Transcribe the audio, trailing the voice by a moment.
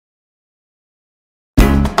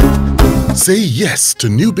Say yes to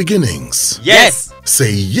new beginnings. Yes.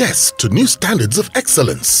 Say yes to new standards of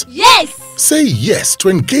excellence. Yes. Say yes to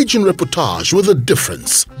engaging reportage with a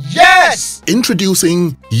difference. Yes.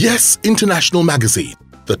 Introducing Yes International Magazine.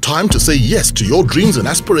 The time to say yes to your dreams and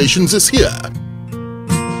aspirations is here. How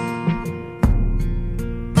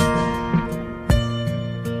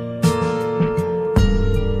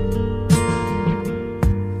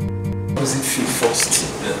does it feel first?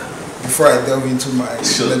 Before I delve into my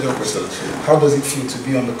major question, how does it feel to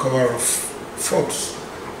be on the cover of Forbes?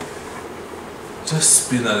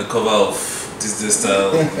 Just being on the cover of Disney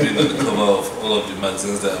Style, being on the cover of all of the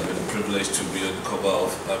magazines that I've been privileged to be on the cover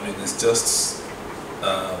of. I mean, it's just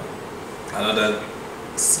another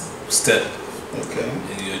step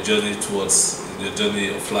in your journey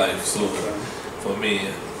of life. So for me,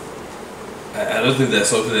 I don't think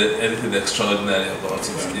there's anything extraordinary about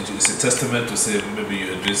it. It's a testament to say maybe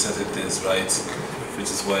you're doing certain things right,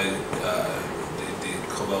 which is why the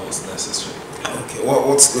cover was necessary. Okay,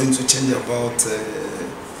 what's going to change about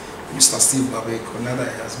Mr. Steve Babaeko now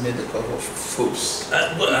that he has made the cover of Forbes?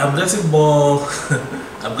 I'm getting more.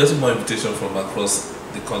 I'm getting more invitation from across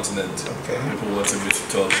the continent. Okay. People wanting me to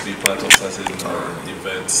talk, be part of certain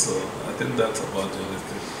events. So I think that's about the only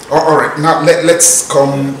thing. All right, now let's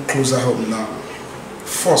come closer home now.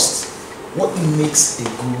 First, what makes a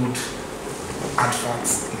good advert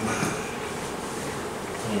man?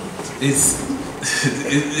 This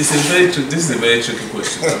is a very tricky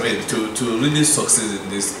question. I mean, to really succeed in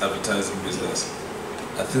this advertising business,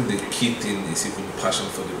 I think the key thing is even passion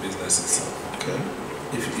for the business itself. Okay.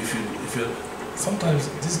 If you sometimes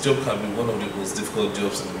this job can be one of the most difficult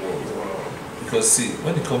jobs in the world. Wow. Because see,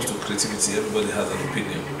 when it comes to creativity, everybody has an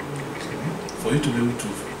opinion. For you to be able to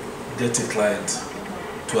get a client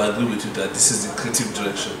to agree with you that this is the creative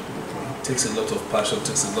direction, takes a lot of passion,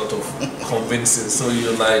 takes a lot of convincing. So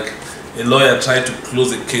you're like a lawyer trying to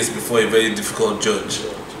close a case before a very difficult judge.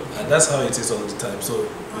 And that's how it is all the time. So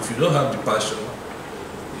if you don't have the passion,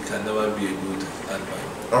 you can never be a good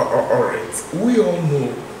advisor. All right. We all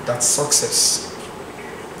know that success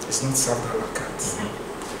is not served a la carte.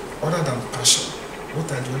 Other than passion, what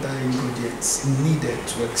are the other ingredients needed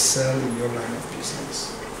to excel in your line of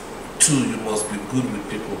business? 2, you must be good with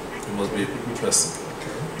people. You must be a people person.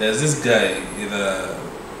 Okay. There's this guy in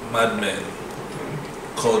Mad Men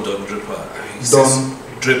called Don Draper. Don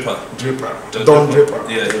Draper. Don Draper.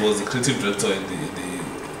 Yeah, he was the creative director in the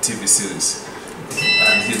TV series.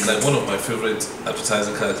 And he's like one of my favorite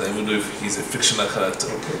advertising characters, even though he's a fictional character.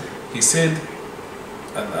 Okay. He said,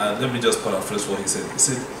 and let me just paraphrase what he said. He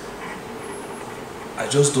said, I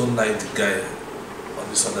just don't like the guy on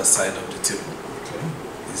this other side of the table. Okay.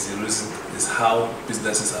 It's the reason, it's how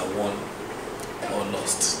businesses are won or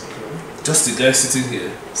lost. Okay. Just the guy sitting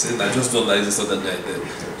here saying, I just don't like this other guy there.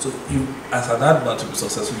 So you, as an ad man to be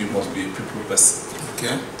successful, you must be a people person.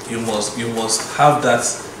 Okay. You must have that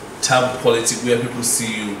charm quality where people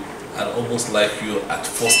see you and almost like you at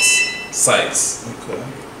first sight. Okay.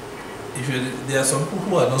 There are some people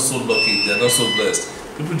who are not so lucky, they are not so blessed.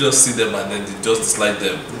 People just see them and then they just dislike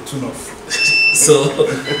them. They tune off.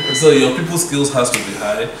 So your people skills has to be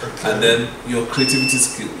high, Okay. and then your creativity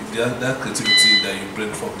skill, that creativity that you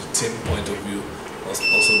bring from the team point of view must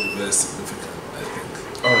also be very significant, I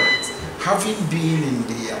think. All right. Having been in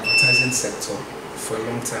the advertising sector for a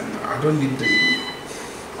long time now, I don't need a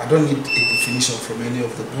definition from any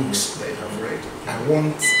of the books that you have read. I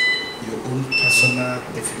want your own personal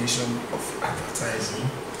definition of advertising.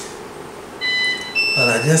 And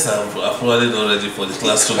I guess I'm probably not ready for the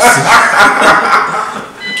classroom.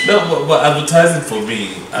 No, but advertising for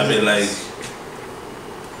me, I mean, like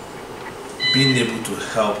being able to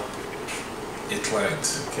help a client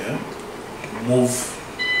move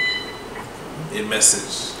a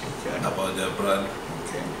message about their brand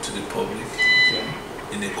to the public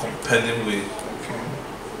in a compelling way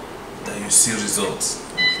that you see results.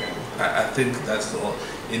 I think that's all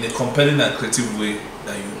in a compelling and creative way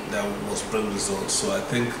that must bring results. So I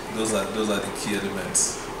think those are the key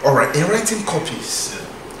elements. All right, in writing copies,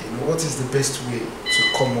 what is the best way to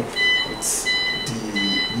come up with the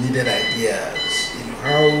needed ideas?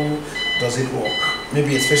 How does it work?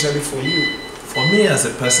 Maybe especially for you. For me as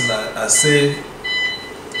a person, I say,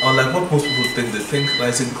 unlike what most people think, they think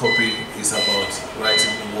writing copy is about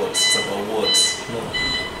writing words, it's about words. No.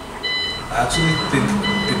 I actually think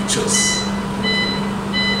pictures.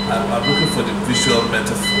 I'm looking for the visual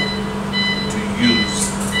metaphor to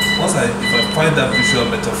use. If I find that visual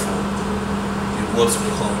metaphor, the words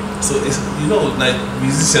will come. So it's, like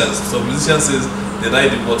musicians. Some musicians says they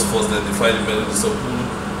write the words first, then they find the melody. So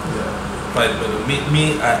find the melody.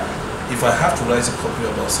 if I have to write a copy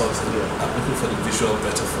about something, I'm looking for the visual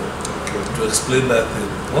metaphor to explain that thing.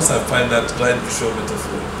 Once I find that right visual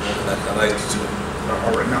metaphor, then I can write it too.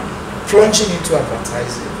 All right, now plunging into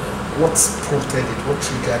advertising, what prompted it? What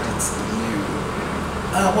triggered it in you?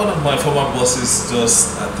 One of my former bosses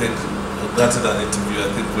just, I think, granted an interview.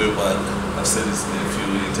 I think way back, I've said this in a few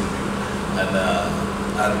interviews, and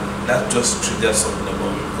that just triggered something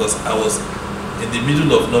about me because I was in the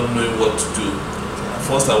middle of not knowing what to do. At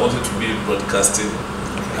first, I wanted to be in broadcasting,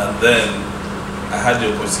 and then I had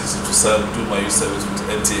the opportunity to do my youth service with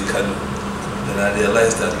NTA Kano. Then I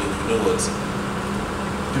realized that, look, you know what?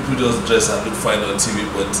 People just dress and look fine on TV,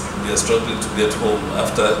 but they're struggling to get home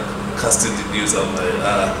after casting the news. I'm like,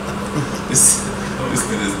 this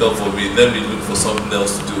thing is not for me. Let me look for something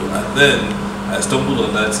else to do. And then I stumbled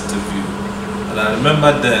on that interview, and I remember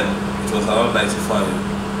then it was around 1995,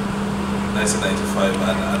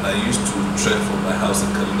 and I used to trek from my house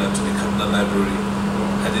in Kaduna to the Kaduna Library.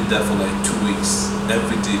 I did that for like 2 weeks,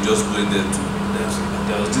 every day, just going there to.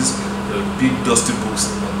 There was this big dusty books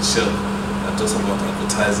on the shelf that talks about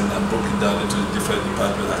advertising. I broke it down into the different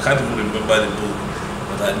departments. I can't even remember the book,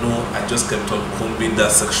 but I know I just kept on combing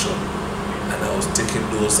that section, and I was taking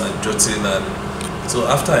notes and jotting. And so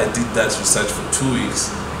after I did that research for 2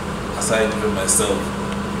 weeks, aside even myself,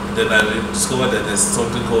 then I discovered that there's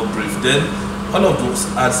something called brief. Then all of those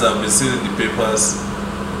ads that I've been seeing in the papers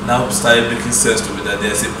now started making sense to me, that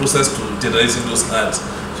there's a process to generating those ads.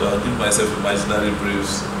 So I'll give myself imaginary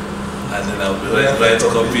briefs, and then I'll write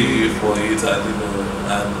copy for it, and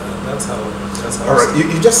and that's how. All right,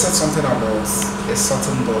 you just said something about a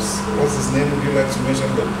certain boss. What's his name? Would you like to mention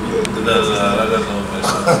that? I don't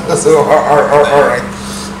know. So all right.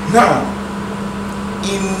 Now,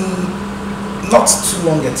 in not too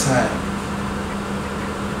long a time,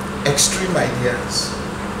 Extreme Ideas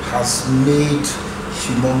has made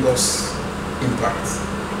humongous impact.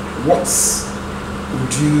 What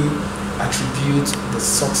would you attribute the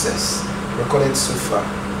success recorded so far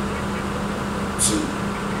to?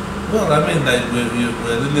 Well, I mean, like we're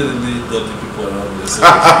really godly people around there. So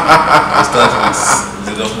I start with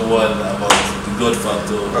the number one about the God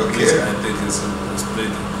factor, which I think is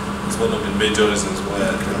played. It's one of the major reasons why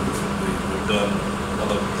I think we've done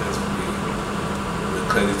one of the things we're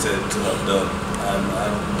credited to have done.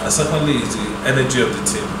 And secondly is the energy of the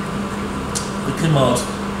team. We came out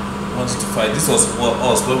wanted to fight. This was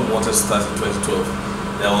us when we wanted to start in 2012.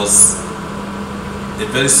 There was a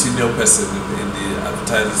very senior person in the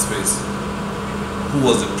advertising space who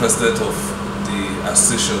was the president of the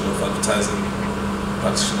Association of Advertising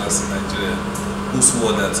Practitioners in Nigeria, who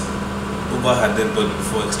swore that over her dead body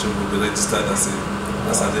before Extreme would be registered as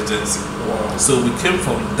an agency. Wow. So we came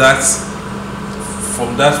from that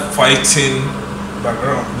fighting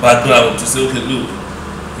background to say, okay, look,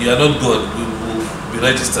 you are not God, we will be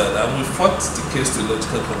registered. And we fought the case to a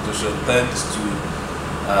logical conclusion thanks to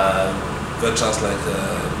veterans like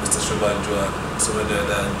Mr. Shobanjo and so many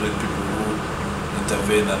other great people who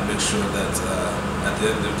intervene and make sure that at the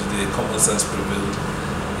end of the day common sense prevailed.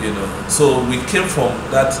 So we came from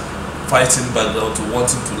that fighting background to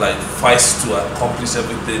wanting to fight to accomplish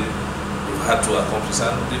everything we've had to accomplish,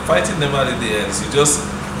 and the fighting never really ends. You just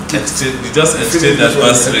exchange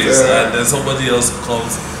adversaries, and then somebody else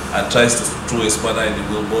comes and tries to throw a spanner in the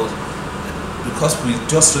wheel. But because we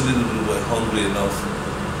just really were hungry enough,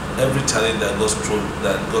 every challenge that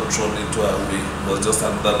got thrown into our way was just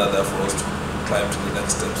another ladder for us to climb to the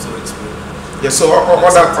next step. So it's been So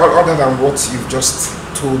other than what you've just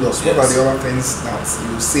told us, what are the other things that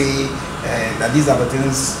you say that these are the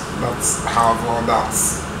things that have or that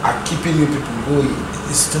are keeping you people going?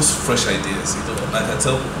 It's just fresh ideas, Like I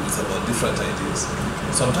tell people, it's about different ideas.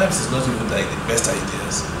 Sometimes it's not even like the best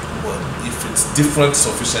ideas, but if it's different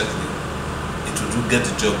sufficiently, it will get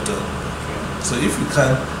the job done. So if you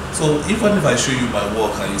can, even if I show you my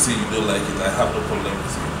work and you say you don't like it, I have no problem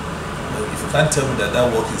with you. But if you can't tell me that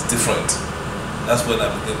work is different, that's when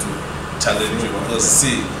I begin to challenge you. Because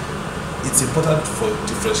see, it's important for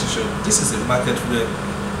differentiation. This is a market where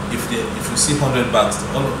if you see 100 banks,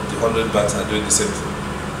 all of the 100 banks are doing the same thing.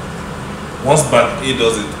 Once bank A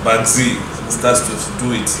does it, bank Z starts to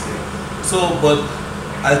do it. So, but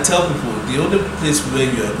I tell people, the only place where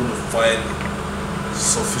you are going to find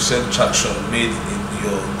sufficient traction made in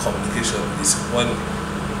your communication is when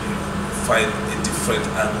you find a different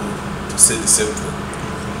angle to say the same thing.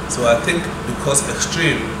 So I think because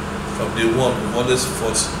Extreme, from day one, we've always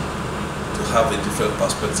fought to have a different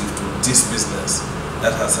perspective to this business.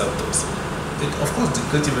 That has helped us. Of course, the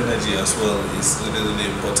creative energy as well is really, really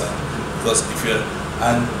important, because if you're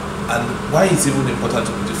and why it's even important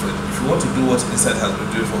to be different. If you want to do what Insight has been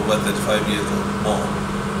doing for over 35 years or more,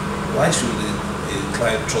 why should a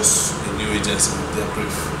client trust a new agency with their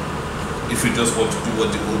brief if you just want to do what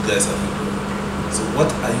the old guys have been doing? So what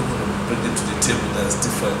are you going to bring to the table that is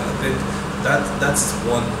different? I think that's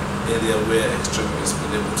one area where Extreme has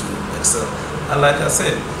been able to excel. And like I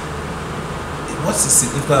said, what's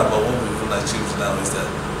significant about what we've achieved now is that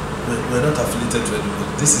we're not affiliated to anyone.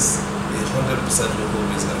 This is a 100% local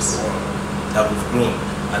business that we've grown.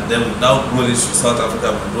 And then we've now grown into South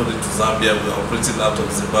Africa, we've grown into Zambia, we're operating out of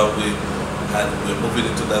Zimbabwe, and we're moving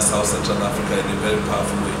into that South Central Africa in a very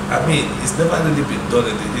powerful way. I mean, it's never really been done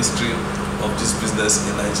in the history of this business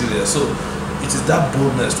in Nigeria. So it is that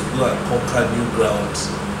boldness to go and conquer new ground.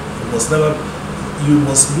 You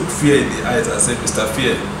must look fear in the eyes and say, Mr.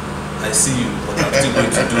 Fear, I see you, but I'm still going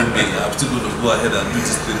to do me. I'm still going to go ahead and do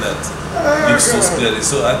this thing that looks so scary.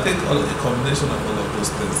 So I think a combination of all of those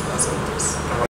things has